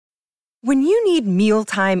When you need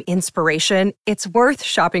mealtime inspiration, it's worth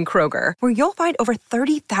shopping Kroger, where you'll find over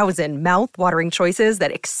 30,000 mouth-watering choices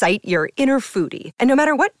that excite your inner foodie. And no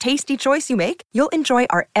matter what tasty choice you make, you'll enjoy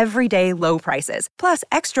our everyday low prices, plus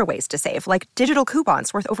extra ways to save, like digital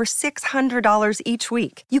coupons worth over $600 each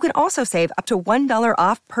week. You can also save up to $1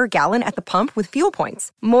 off per gallon at the pump with fuel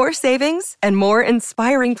points. More savings and more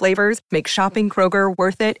inspiring flavors make shopping Kroger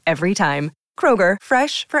worth it every time. Kroger,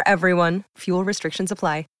 fresh for everyone. Fuel restrictions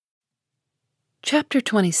apply. Chapter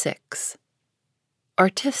 26.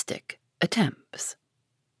 Artistic Attempts.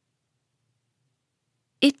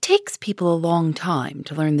 It takes people a long time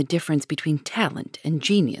to learn the difference between talent and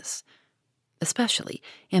genius, especially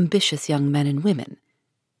ambitious young men and women.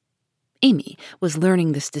 Amy was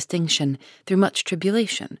learning this distinction through much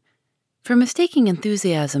tribulation. For mistaking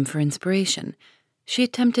enthusiasm for inspiration, she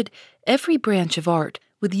attempted every branch of art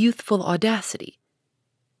with youthful audacity.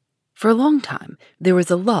 For a long time, there was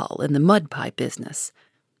a lull in the mud pie business,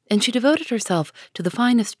 and she devoted herself to the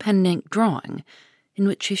finest pen and ink drawing, in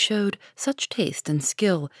which she showed such taste and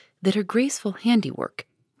skill that her graceful handiwork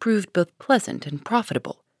proved both pleasant and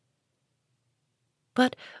profitable.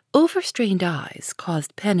 But overstrained eyes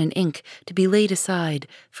caused pen and ink to be laid aside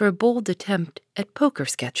for a bold attempt at poker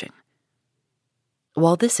sketching.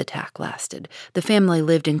 While this attack lasted, the family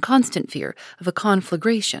lived in constant fear of a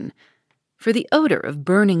conflagration, for the odor of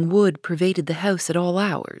burning wood pervaded the house at all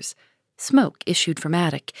hours. Smoke issued from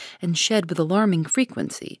attic and shed with alarming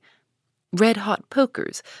frequency. Red-hot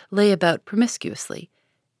pokers lay about promiscuously,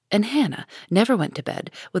 and Hannah never went to bed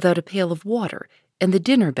without a pail of water and the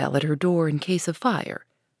dinner bell at her door in case of fire.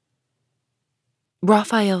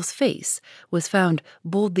 Raphael's face was found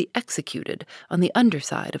boldly executed on the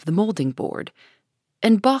underside of the molding board,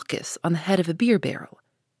 and Bacchus on the head of a beer barrel.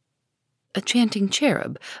 A chanting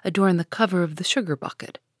cherub adorned the cover of the sugar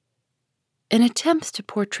bucket. And attempts to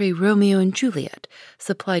portray Romeo and Juliet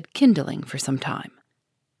supplied kindling for some time.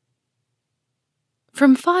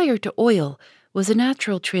 From fire to oil was a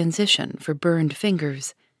natural transition for burned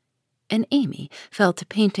fingers, and Amy fell to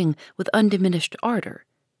painting with undiminished ardor.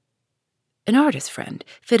 An artist friend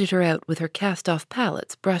fitted her out with her cast-off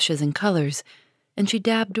palettes, brushes, and colors, and she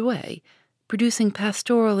dabbed away, producing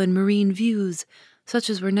pastoral and marine views such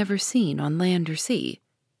as were never seen on land or sea.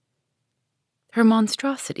 Her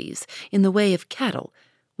monstrosities in the way of cattle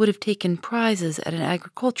would have taken prizes at an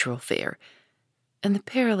agricultural fair, and the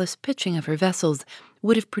perilous pitching of her vessels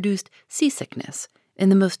would have produced seasickness in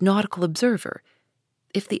the most nautical observer,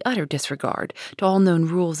 if the utter disregard to all known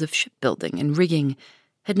rules of shipbuilding and rigging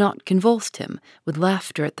had not convulsed him with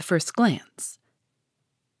laughter at the first glance.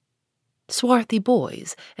 Swarthy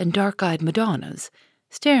boys and dark-eyed Madonnas,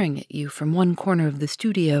 staring at you from one corner of the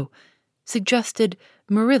studio, suggested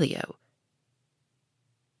Murillo.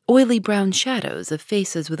 Oily brown shadows of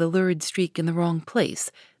faces with a lurid streak in the wrong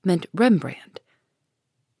place meant Rembrandt.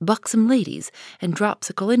 Buxom ladies and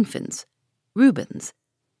dropsical infants, Rubens.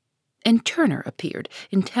 And Turner appeared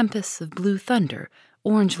in tempests of blue thunder,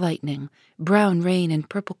 orange lightning, brown rain, and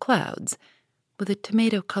purple clouds, with a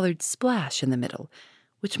tomato-colored splash in the middle,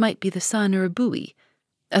 which might be the sun or a buoy,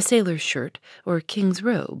 a sailor's shirt or a king's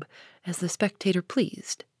robe, as the spectator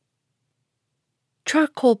pleased.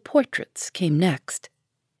 Charcoal portraits came next,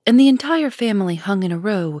 and the entire family hung in a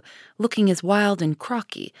row, looking as wild and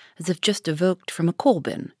crocky as if just evoked from a coal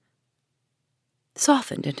bin.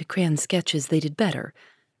 Softened into crayon sketches they did better,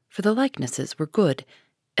 for the likenesses were good,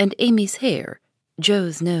 and Amy's hair,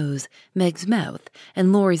 Joe's nose, Meg's mouth,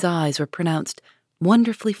 and Laurie's eyes were pronounced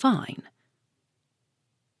wonderfully fine.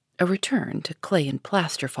 A return to clay and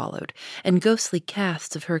plaster followed, and ghostly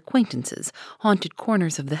casts of her acquaintances haunted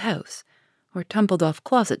corners of the house, or tumbled off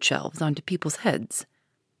closet shelves onto people's heads.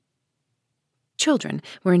 Children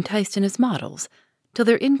were enticed in as models, till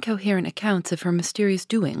their incoherent accounts of her mysterious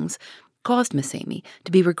doings caused Miss Amy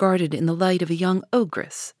to be regarded in the light of a young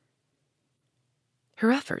ogress.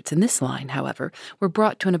 Her efforts in this line, however, were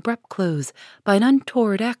brought to an abrupt close by an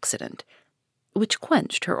untoward accident, which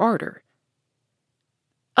quenched her ardor.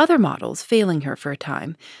 Other models failing her for a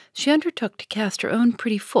time, she undertook to cast her own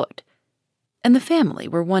pretty foot, and the family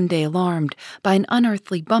were one day alarmed by an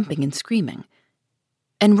unearthly bumping and screaming,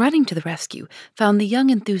 and running to the rescue found the young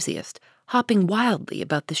enthusiast hopping wildly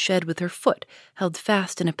about the shed with her foot held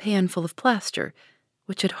fast in a pan full of plaster,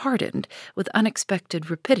 which had hardened with unexpected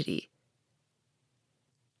rapidity.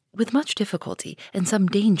 With much difficulty and some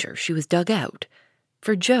danger she was dug out,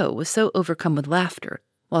 for Joe was so overcome with laughter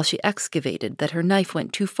while she excavated that her knife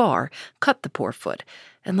went too far, cut the poor foot,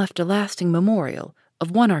 and left a lasting memorial of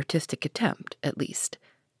one artistic attempt, at least.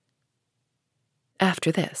 After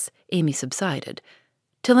this, Amy subsided,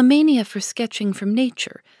 till a mania for sketching from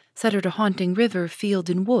nature set her to haunting river, field,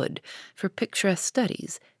 and wood for picturesque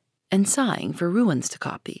studies, and sighing for ruins to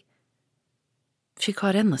copy. She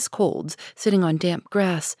caught endless colds, sitting on damp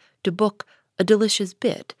grass to book a delicious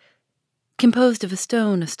bit, composed of a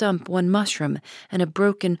stone, a stump, one mushroom, and a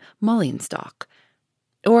broken mullein stalk,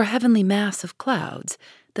 or a heavenly mass of clouds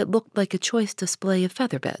that looked like a choice display of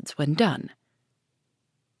featherbeds when done.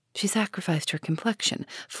 She sacrificed her complexion,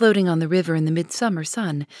 floating on the river in the midsummer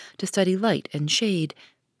sun, to study light and shade,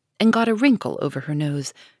 and got a wrinkle over her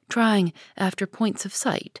nose, trying after points of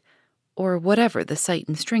sight, or whatever the sight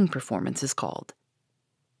and string performance is called.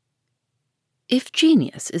 If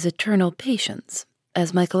genius is eternal patience,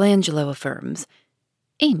 as Michelangelo affirms,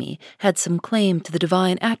 Amy had some claim to the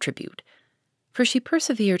divine attribute, for she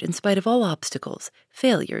persevered in spite of all obstacles,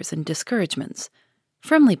 failures, and discouragements,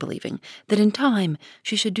 firmly believing that in time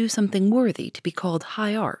she should do something worthy to be called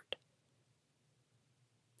high art.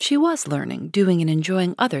 She was learning, doing, and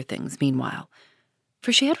enjoying other things meanwhile,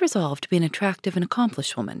 for she had resolved to be an attractive and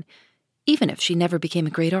accomplished woman, even if she never became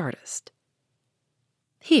a great artist.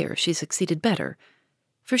 Here she succeeded better,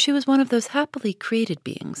 for she was one of those happily created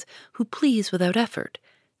beings who please without effort,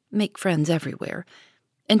 make friends everywhere,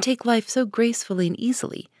 and take life so gracefully and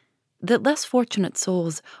easily that less fortunate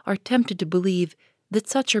souls are tempted to believe that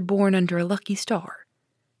such are born under a lucky star.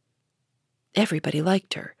 Everybody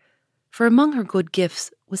liked her, for among her good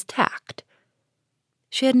gifts was tact.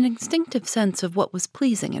 She had an instinctive sense of what was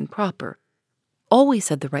pleasing and proper, always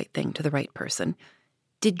said the right thing to the right person,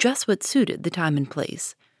 did just what suited the time and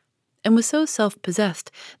place, and was so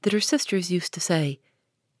self-possessed that her sisters used to say,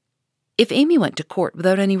 if Amy went to court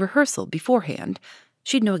without any rehearsal beforehand,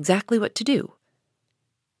 she'd know exactly what to do.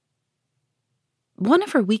 One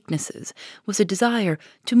of her weaknesses was a desire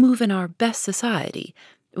to move in our best society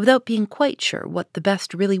without being quite sure what the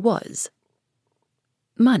best really was.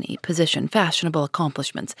 Money, position, fashionable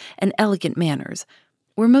accomplishments, and elegant manners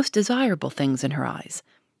were most desirable things in her eyes,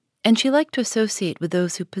 and she liked to associate with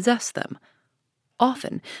those who possessed them,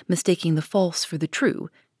 often mistaking the false for the true,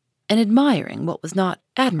 and admiring what was not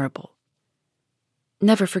admirable.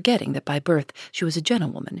 Never forgetting that by birth she was a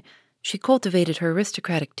gentlewoman, she cultivated her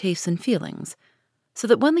aristocratic tastes and feelings, so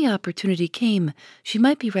that when the opportunity came, she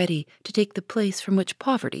might be ready to take the place from which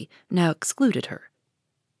poverty now excluded her.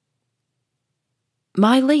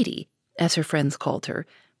 My lady, as her friends called her,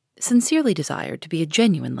 sincerely desired to be a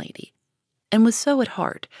genuine lady, and was so at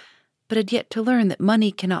heart, but had yet to learn that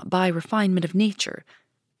money cannot buy refinement of nature,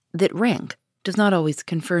 that rank does not always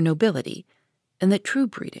confer nobility, and that true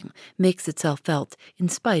breeding makes itself felt in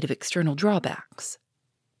spite of external drawbacks.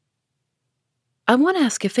 I want to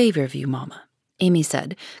ask a favor of you, Mamma, Amy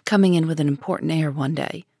said, coming in with an important air one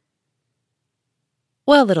day.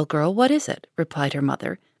 Well, little girl, what is it? Replied her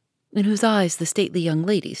mother, in whose eyes the stately young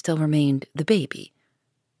lady still remained the baby.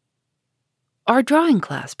 Our drawing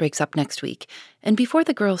class breaks up next week, and before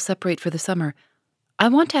the girls separate for the summer, I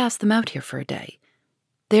want to ask them out here for a day.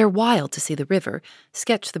 They are wild to see the river,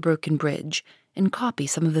 sketch the broken bridge, and copy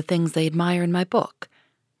some of the things they admire in my book.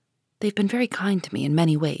 They've been very kind to me in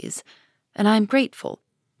many ways, and I am grateful,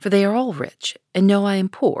 for they are all rich and know I am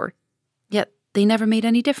poor, yet they never made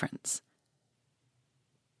any difference.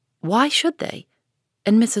 Why should they?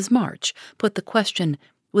 And Mrs. March put the question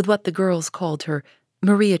with what the girls called her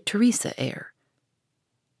Maria Theresa air.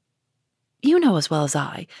 You know as well as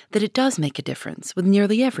I that it does make a difference with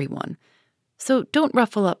nearly everyone, so don't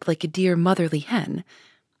ruffle up like a dear motherly hen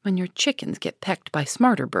when your chickens get pecked by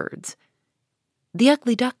smarter birds. The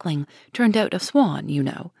ugly duckling turned out a swan, you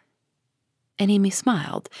know. And Amy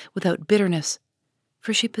smiled without bitterness,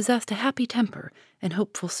 for she possessed a happy temper and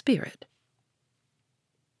hopeful spirit.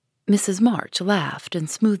 Mrs. March laughed and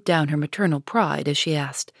smoothed down her maternal pride as she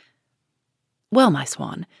asked, Well, my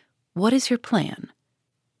swan, what is your plan?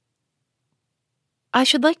 I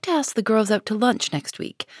should like to ask the girls out to lunch next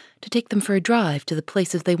week, to take them for a drive to the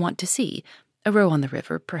places they want to see, a row on the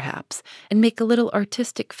river, perhaps, and make a little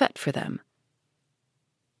artistic fete for them.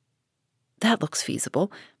 That looks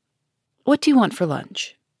feasible. What do you want for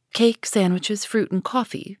lunch? Cake, sandwiches, fruit, and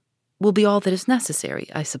coffee will be all that is necessary,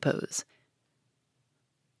 I suppose.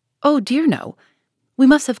 Oh, dear no. We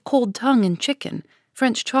must have cold tongue and chicken,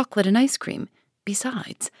 French chocolate and ice cream.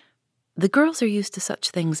 Besides, the girls are used to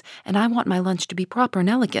such things, and I want my lunch to be proper and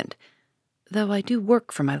elegant, though I do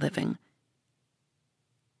work for my living.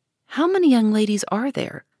 How many young ladies are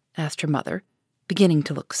there? Asked her mother, beginning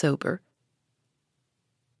to look sober.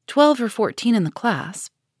 12 or 14 in the class,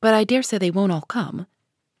 but I dare say they won't all come.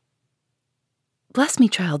 Bless me,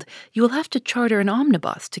 child, you will have to charter an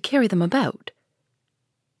omnibus to carry them about.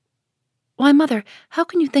 Why, Mother, how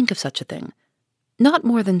can you think of such a thing? Not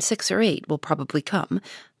more than 6 or 8 will probably come,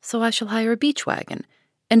 so I shall hire a beach wagon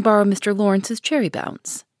and borrow Mr. Lawrence's cherry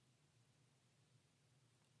bounce.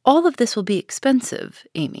 All of this will be expensive,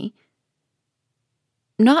 Amy.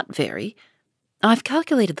 Not very. I've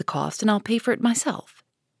calculated the cost and I'll pay for it myself.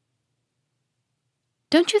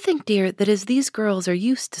 Don't you think, dear, that as these girls are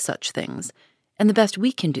used to such things, and the best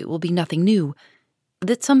we can do will be nothing new,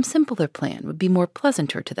 that some simpler plan would be more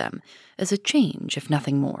pleasanter to them as a change, if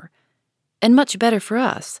nothing more, and much better for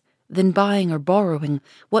us than buying or borrowing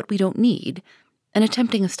what we don't need and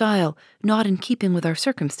attempting a style not in keeping with our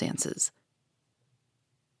circumstances?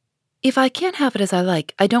 If I can't have it as I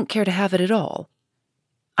like, I don't care to have it at all.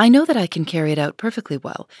 I know that I can carry it out perfectly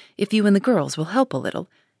well if you and the girls will help a little,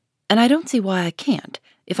 and I don't see why I can't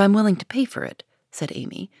if I'm willing to pay for it, said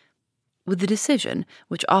Amy, with the decision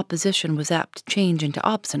which opposition was apt to change into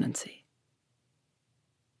obstinacy.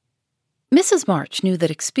 Mrs. March knew that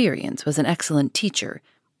experience was an excellent teacher,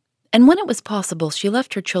 and when it was possible she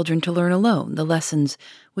left her children to learn alone the lessons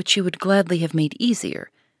which she would gladly have made easier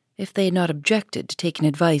if they had not objected to taking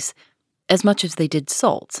advice as much as they did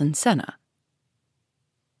salts and senna.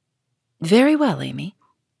 Very well, Amy.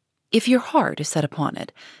 If your heart is set upon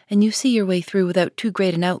it, and you see your way through without too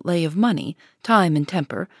great an outlay of money, time, and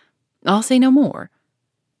temper, I'll say no more.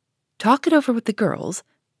 Talk it over with the girls,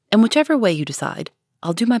 and whichever way you decide,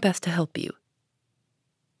 I'll do my best to help you.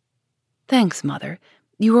 Thanks, Mother.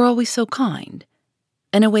 You are always so kind.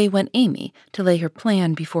 And away went Amy to lay her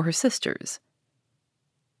plan before her sisters.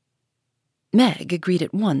 Meg agreed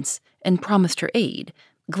at once and promised her aid,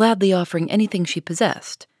 gladly offering anything she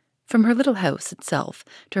possessed, from her little house itself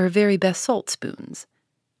to her very best salt spoons.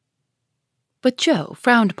 But Jo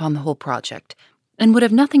frowned upon the whole project and would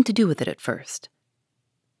have nothing to do with it at first.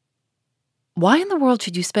 Why in the world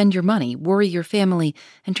should you spend your money, worry your family,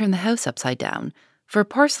 and turn the house upside down for a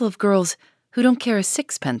parcel of girls who don't care a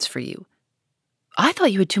sixpence for you? I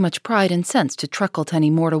thought you had too much pride and sense to truckle to any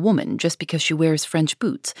mortal woman just because she wears French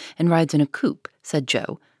boots and rides in a coupe, said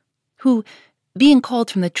Jo, who, being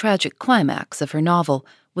called from the tragic climax of her novel,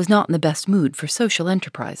 was not in the best mood for social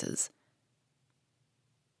enterprises.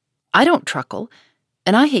 I don't truckle,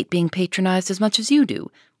 and I hate being patronized as much as you do,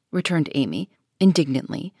 returned Amy,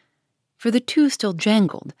 indignantly, for the two still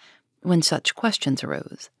jangled when such questions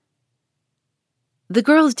arose. The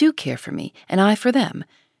girls do care for me, and I for them,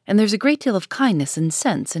 and there's a great deal of kindness and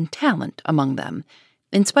sense and talent among them,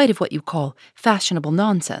 in spite of what you call fashionable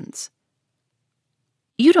nonsense.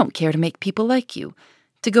 You don't care to make people like you,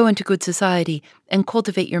 to go into good society and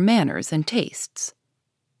cultivate your manners and tastes.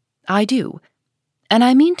 I do, and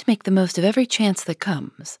I mean to make the most of every chance that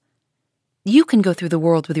comes. You can go through the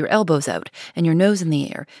world with your elbows out and your nose in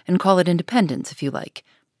the air and call it independence if you like.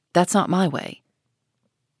 That's not my way.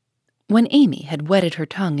 When Amy had wetted her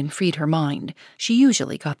tongue and freed her mind, she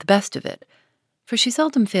usually got the best of it, for she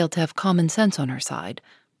seldom failed to have common sense on her side,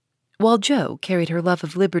 while Jo carried her love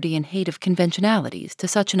of liberty and hate of conventionalities to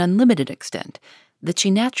such an unlimited extent that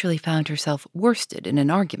she naturally found herself worsted in an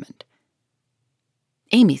argument.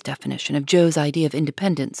 Amy's definition of Jo's idea of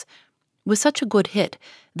independence was such a good hit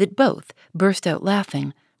that both burst out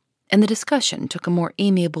laughing, and the discussion took a more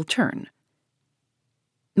amiable turn.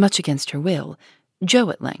 Much against her will, Jo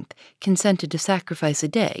at length consented to sacrifice a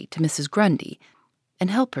day to Mrs. Grundy and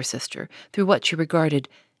help her sister through what she regarded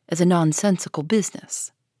as a nonsensical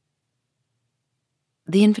business.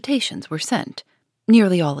 The invitations were sent,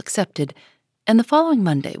 nearly all accepted, and the following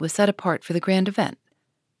Monday was set apart for the grand event.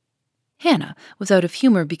 Hannah was out of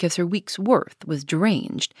humor because her week's worth was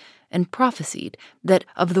deranged, and prophesied that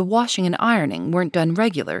if the washing and ironing weren't done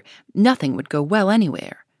regular, nothing would go well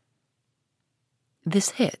anywhere.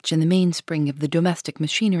 This hitch in the mainspring of the domestic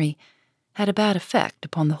machinery had a bad effect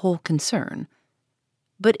upon the whole concern.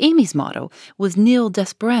 But Amy's motto was nil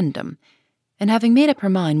desperandum, and having made up her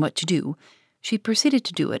mind what to do, she proceeded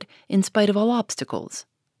to do it in spite of all obstacles.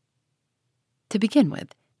 To begin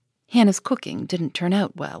with, Hannah's cooking didn't turn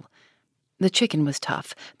out well. The chicken was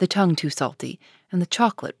tough, the tongue too salty, and the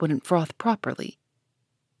chocolate wouldn't froth properly.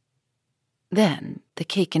 Then the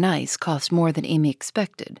cake and ice cost more than Amy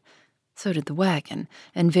expected. So did the wagon,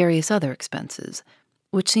 and various other expenses,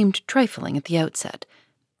 which seemed trifling at the outset,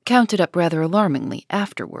 counted up rather alarmingly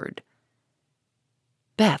afterward.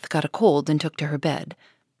 Beth got a cold and took to her bed.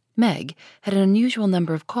 Meg had an unusual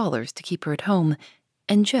number of callers to keep her at home,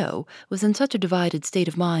 and Jo was in such a divided state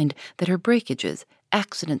of mind that her breakages,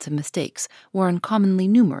 accidents, and mistakes were uncommonly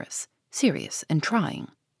numerous, serious, and trying.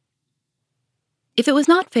 If it was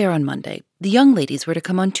not fair on Monday, the young ladies were to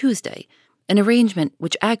come on Tuesday, an arrangement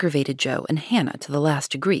which aggravated Jo and Hannah to the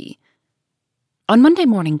last degree. On Monday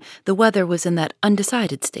morning, the weather was in that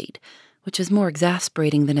undecided state, which is more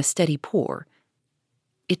exasperating than a steady pour.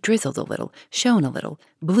 It drizzled a little, shone a little,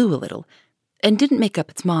 blew a little, and didn't make up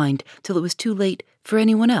its mind till it was too late for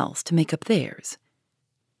anyone else to make up theirs.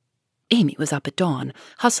 Amy was up at dawn,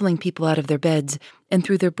 hustling people out of their beds and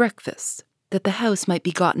through their breakfasts, that the house might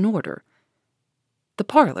be got in order. The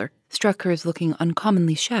parlor struck her as looking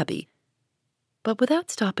uncommonly shabby, but without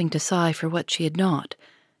stopping to sigh for what she had not,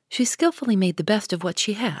 she skillfully made the best of what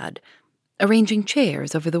she had, arranging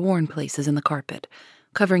chairs over the worn places in the carpet,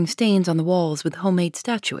 covering stains on the walls with homemade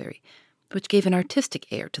statuary, which gave an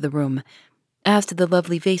artistic air to the room, as did the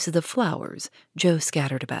lovely vases of flowers Jo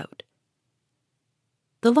scattered about.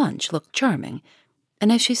 The lunch looked charming,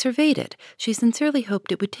 and as she surveyed it, she sincerely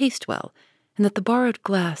hoped it would taste well, and that the borrowed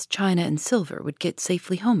glass, china, and silver would get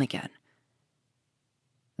safely home again.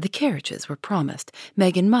 The carriages were promised.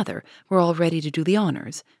 Meg and Mother were all ready to do the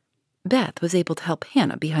honors. Beth was able to help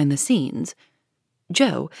Hannah behind the scenes.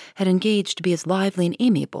 Jo had engaged to be as lively and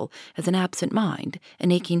amiable as an absent mind, an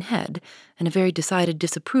aching head, and a very decided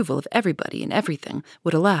disapproval of everybody and everything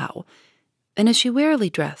would allow, and as she warily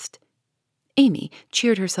dressed, Amy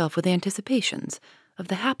cheered herself with anticipations of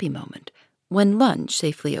the happy moment when, lunch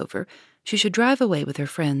safely over, she should drive away with her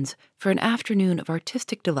friends for an afternoon of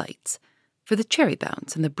artistic delights, for the cherry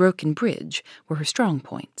bounce and the broken bridge were her strong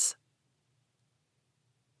points.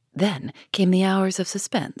 Then came the hours of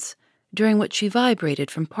suspense, during which she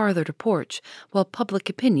vibrated from parlor to porch while public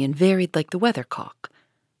opinion varied like the weathercock.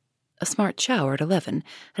 A smart shower at 11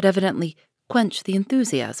 had evidently quenched the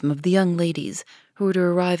enthusiasm of the young ladies who were to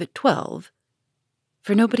arrive at 12,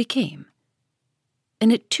 for nobody came.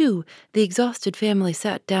 And at 2, the exhausted family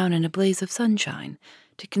sat down in a blaze of sunshine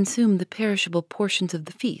to consume the perishable portions of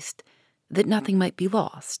the feast, that nothing might be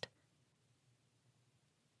lost.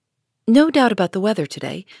 "No doubt about the weather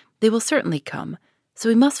today. They will certainly come, so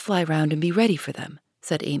we must fly round and be ready for them,"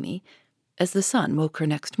 said Amy, as the sun woke her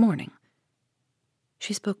next morning.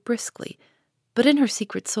 She spoke briskly, but in her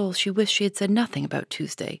secret soul she wished she had said nothing about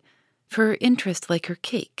Tuesday, for her interest, like her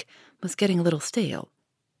cake, was getting a little stale.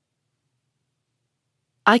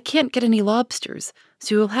 "I can't get any lobsters,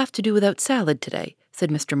 so you will have to do without salad today," said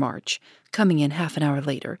Mr. March, coming in half an hour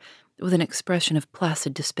later, with an expression of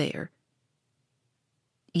placid despair.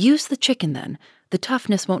 "Use the chicken, then. The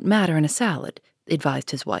toughness won't matter in a salad,"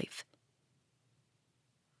 advised his wife.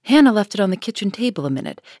 "Hannah left it on the kitchen table a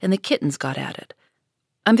minute, and the kittens got at it.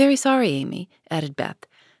 I'm very sorry, Amy," added Beth,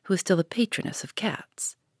 who was still a patroness of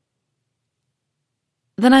cats.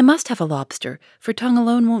 "Then I must have a lobster, for tongue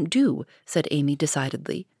alone won't do," said Amy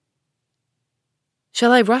decidedly.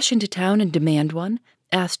 "Shall I rush into town and demand one?"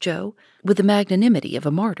 asked Jo, with the magnanimity of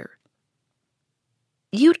a martyr.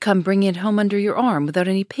 "You'd come bringing it home under your arm without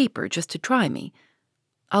any paper just to try me."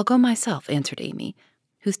 "I'll go myself," answered Amy,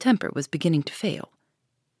 whose temper was beginning to fail.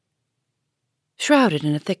 Shrouded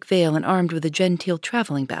in a thick veil and armed with a genteel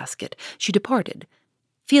traveling basket, she departed,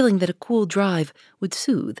 feeling that a cool drive would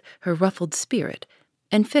soothe her ruffled spirit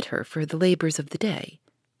and fit her for the labors of the day.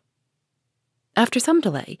 After some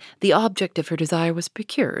delay, the object of her desire was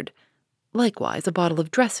procured, likewise a bottle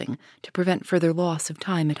of dressing to prevent further loss of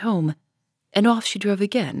time at home, and off she drove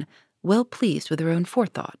again, well pleased with her own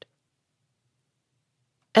forethought.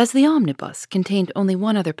 As the omnibus contained only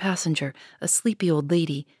one other passenger, a sleepy old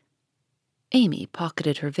lady, Amy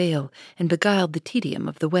pocketed her veil and beguiled the tedium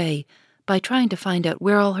of the way by trying to find out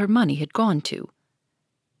where all her money had gone to.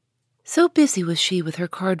 So busy was she with her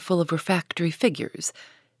card full of refractory figures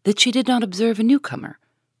that she did not observe a newcomer,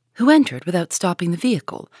 who entered without stopping the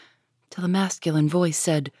vehicle, till a masculine voice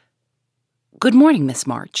said, "Good morning, Miss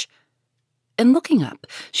March," and looking up,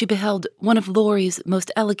 she beheld one of Laurie's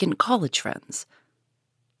most elegant college friends.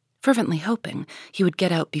 Fervently hoping he would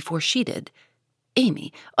get out before she did,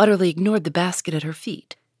 Amy utterly ignored the basket at her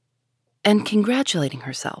feet, and congratulating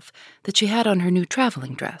herself that she had on her new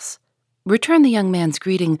traveling dress, returned the young man's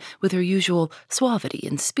greeting with her usual suavity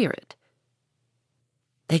and spirit.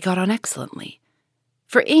 They got on excellently,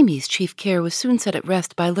 for Amy's chief care was soon set at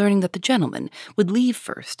rest by learning that the gentleman would leave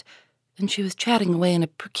first, and she was chatting away in a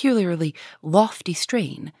peculiarly lofty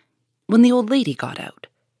strain when the old lady got out.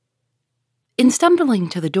 In stumbling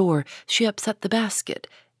to the door, she upset the basket,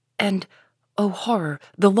 and, oh horror,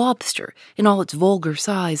 the lobster, in all its vulgar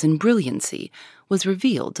size and brilliancy, was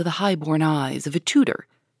revealed to the high-born eyes of a tutor.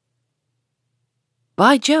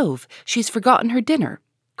 "By Jove, she's forgotten her dinner,"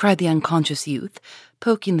 cried the unconscious youth,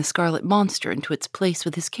 poking the scarlet monster into its place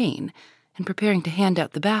with his cane, and preparing to hand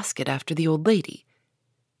out the basket after the old lady.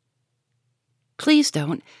 "Please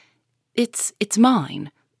don't. It's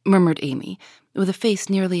mine," murmured Amy, with a face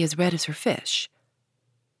nearly as red as her fish.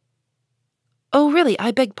 "Oh, really,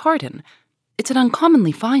 I beg pardon. It's an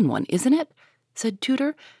uncommonly fine one, isn't it?" said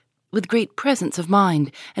Tutor, with great presence of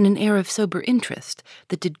mind and an air of sober interest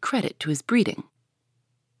that did credit to his breeding.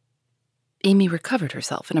 Amy recovered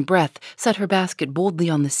herself in a breath, set her basket boldly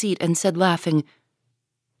on the seat, and said, laughing,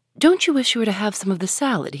 "Don't you wish you were to have some of the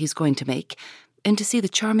salad he's going to make, and to see the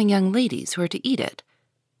charming young ladies who are to eat it?"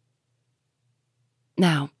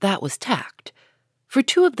 Now, that was tact, for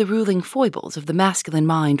two of the ruling foibles of the masculine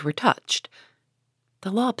mind were touched.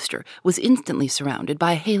 The lobster was instantly surrounded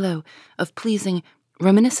by a halo of pleasing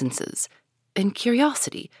reminiscences, and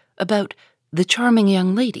curiosity about the charming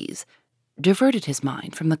young ladies diverted his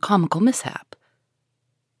mind from the comical mishap.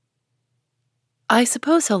 "I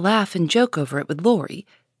suppose he'll laugh and joke over it with Laurie,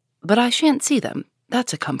 but I shan't see them,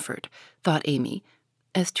 that's a comfort," thought Amy,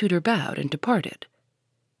 as Tudor bowed and departed.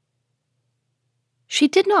 She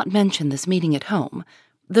did not mention this meeting at home,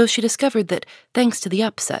 though she discovered that, thanks to the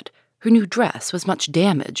upset, her new dress was much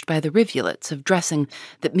damaged by the rivulets of dressing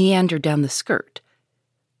that meandered down the skirt,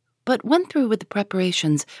 but went through with the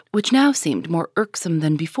preparations which now seemed more irksome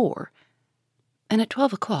than before, and at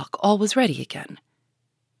 12 o'clock all was ready again.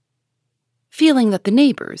 Feeling that the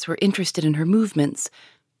neighbors were interested in her movements,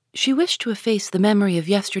 she wished to efface the memory of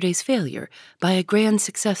yesterday's failure by a grand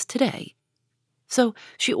success today, so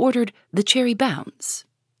she ordered the cherry bounce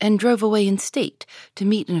and drove away in state to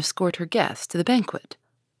meet and escort her guests to the banquet.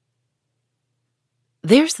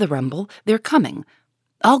 "There's the rumble, they're coming.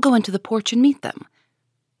 I'll go into the porch and meet them.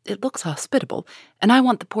 It looks hospitable, and I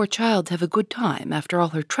want the poor child to have a good time after all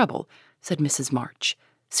her trouble," said Mrs. March,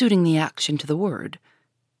 suiting the action to the word.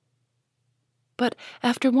 But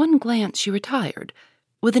after one glance she retired,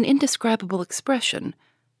 with an indescribable expression,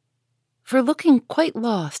 for looking quite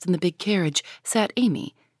lost in the big carriage sat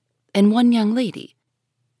Amy and one young lady.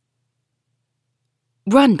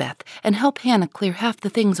 "Run, Beth, and help Hannah clear half the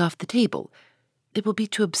things off the table. It will be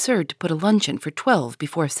too absurd to put a luncheon for 12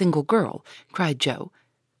 before a single girl," cried Jo,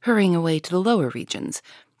 hurrying away to the lower regions,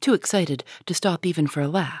 too excited to stop even for a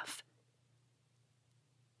laugh.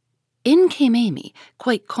 In came Amy,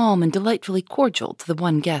 quite calm and delightfully cordial to the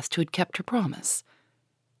one guest who had kept her promise.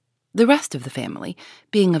 The rest of the family,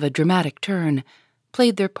 being of a dramatic turn,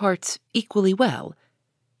 played their parts equally well,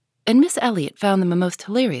 and Miss Elliot found them a most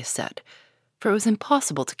hilarious set, for it was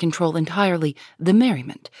impossible to control entirely the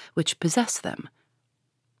merriment which possessed them.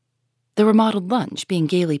 The remodeled lunch being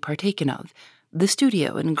gaily partaken of, the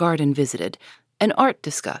studio and garden visited, and art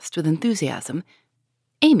discussed with enthusiasm,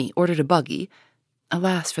 Amy ordered a buggy,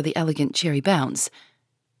 alas for the elegant cherry bounce,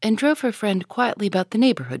 and drove her friend quietly about the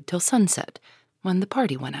neighborhood till sunset, when the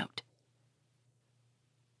party went out.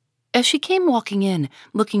 As she came walking in,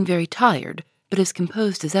 looking very tired, but as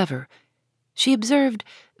composed as ever, she observed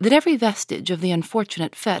that every vestige of the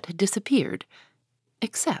unfortunate fete had disappeared,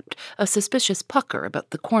 except a suspicious pucker about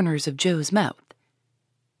the corners of Jo's mouth.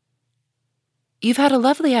 "You've had a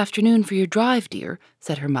lovely afternoon for your drive, dear,"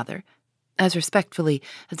 said her mother, as respectfully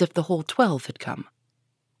as if the whole 12 had come.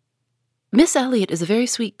 "Miss Elliot is a very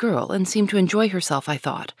sweet girl, and seemed to enjoy herself, I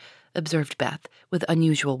thought," observed Beth, with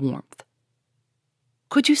unusual warmth.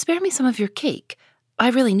 "Could you spare me some of your cake? I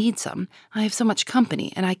really need some. I have so much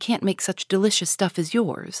company, and I can't make such delicious stuff as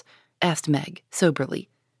yours," asked Meg, soberly.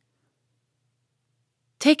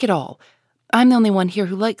 "Take it all. I'm the only one here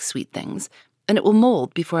who likes sweet things, and it will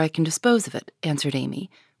mold before I can dispose of it," answered Amy,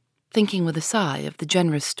 thinking with a sigh of the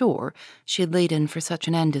generous store she had laid in for such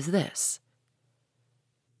an end as this.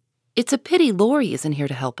 "It's a pity Laurie isn't here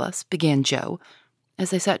to help us," began Jo,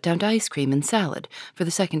 as they sat down to ice cream and salad for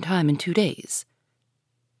the second time in 2 days.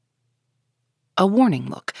 A warning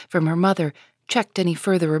look from her mother checked any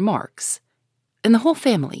further remarks, and the whole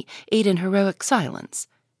family ate in heroic silence,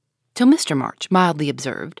 till Mr. March mildly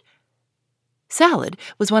observed, "Salad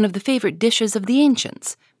was one of the favorite dishes of the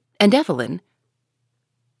ancients, and Evelyn—"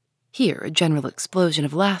 Here a general explosion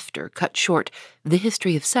of laughter cut short the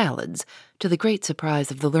history of salads, to the great surprise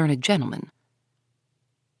of the learned gentleman.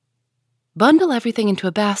 "Bundle everything into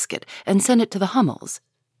a basket and send it to the Hummels.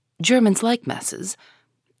 Germans like messes.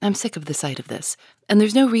 I'm sick of the sight of this, and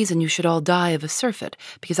there's no reason you should all die of a surfeit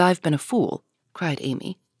because I've been a fool," cried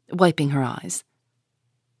Amy, wiping her eyes.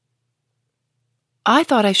 "I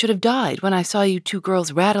thought I should have died when I saw you two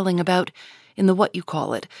girls rattling about in the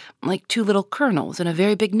what-you-call-it, like two little kernels in a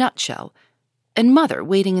very big nutshell, and Mother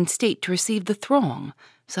waiting in state to receive the throng,"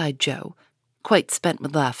 sighed Jo, quite spent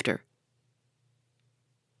with laughter.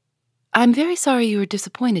 "I'm very sorry you were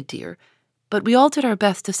disappointed, dear, but we all did our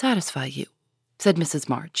best to satisfy you," said Mrs.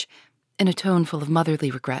 March, in a tone full of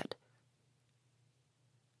motherly regret.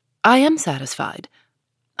 "I am satisfied.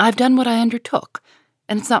 I've done what I undertook,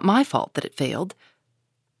 and it's not my fault that it failed.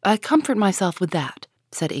 I comfort myself with that,"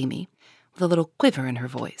 said Amy, with a little quiver in her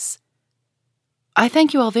voice. I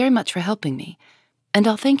thank you all very much for helping me, and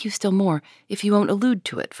I'll thank you still more if you won't allude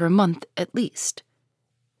to it for a month at least."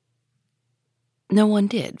 No one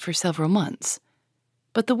did for several months,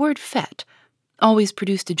 but the word fete always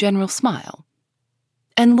produced a general smile,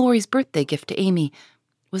 and Laurie's birthday gift to Amy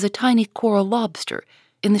was a tiny coral lobster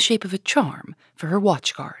in the shape of a charm for her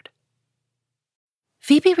watchguard.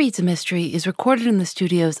 Phoebe Reads a Mystery is recorded in the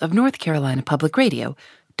studios of North Carolina Public Radio,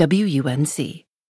 WUNC.